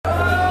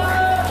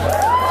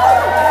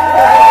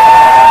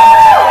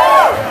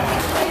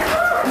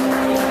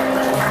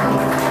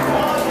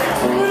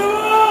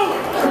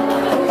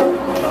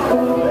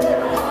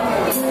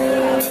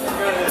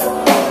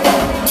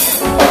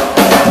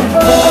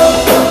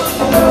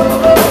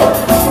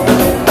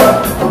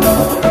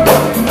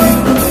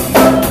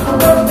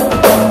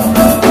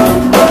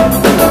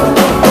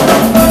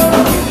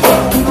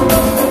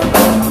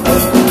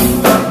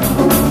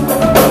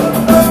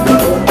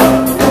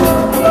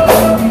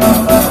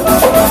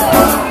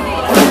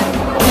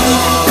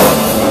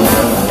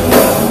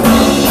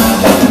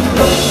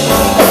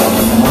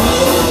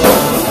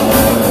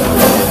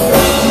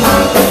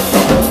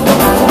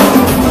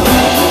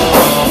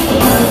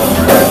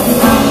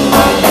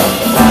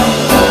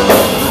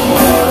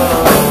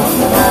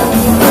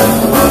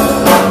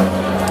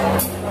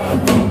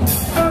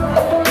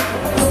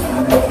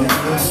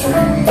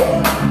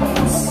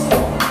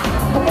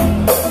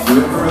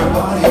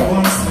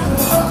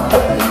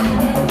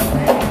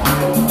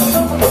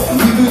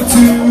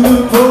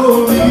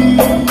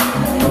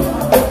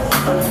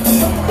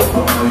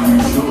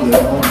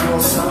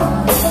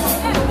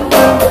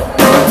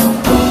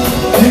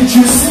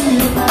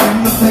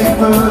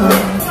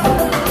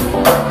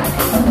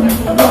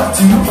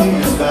to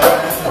please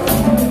back.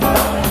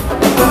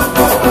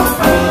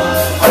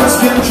 It's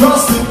been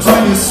trusted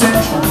 20th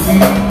century.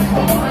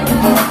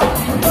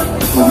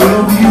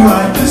 We'll be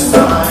right this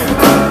time.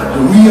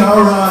 We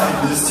are right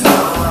this time.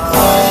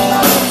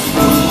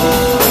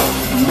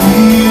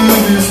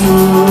 Leave this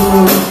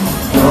world,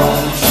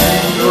 don't you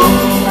know?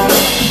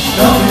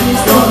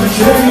 Nothing's gonna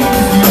change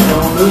if you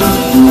know the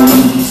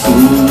rules.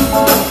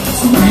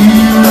 So we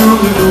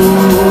really go.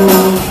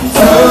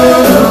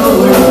 Turn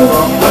away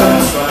from the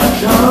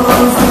distractions.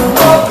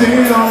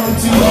 Nothing on the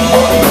TV.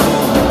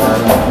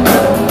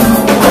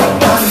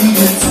 I need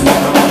it to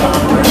come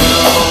around.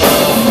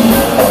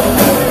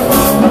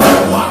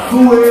 Walk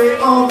away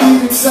all the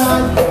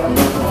excitement.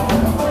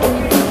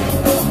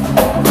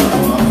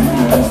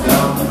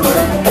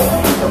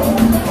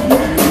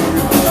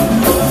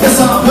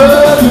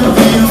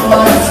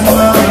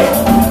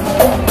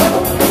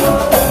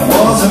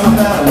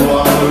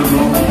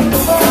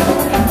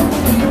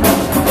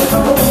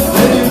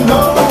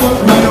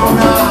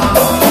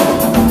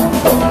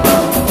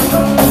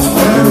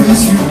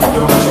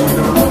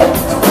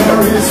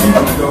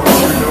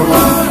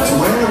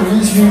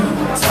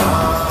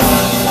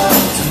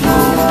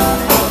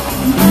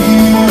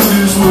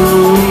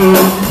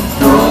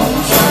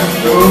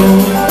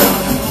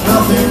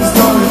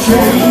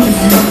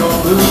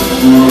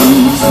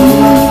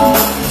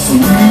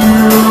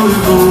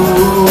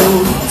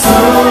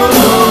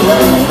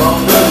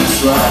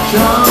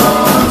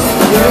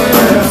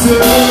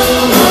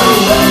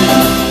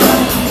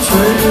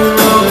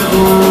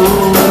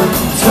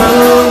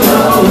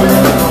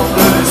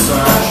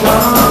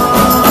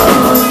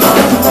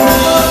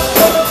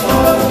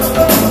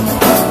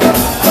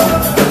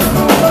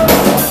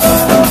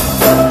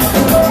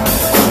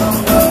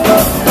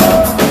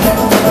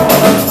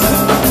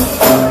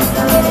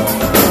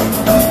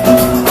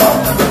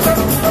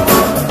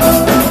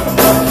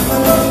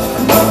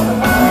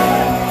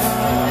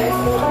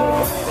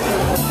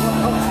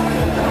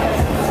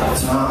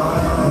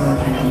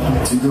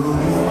 To go,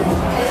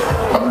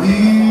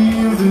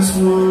 leave this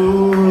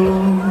world.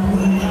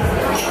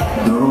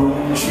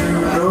 Don't you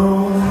know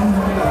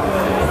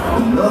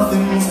that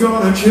nothing's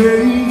gonna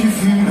change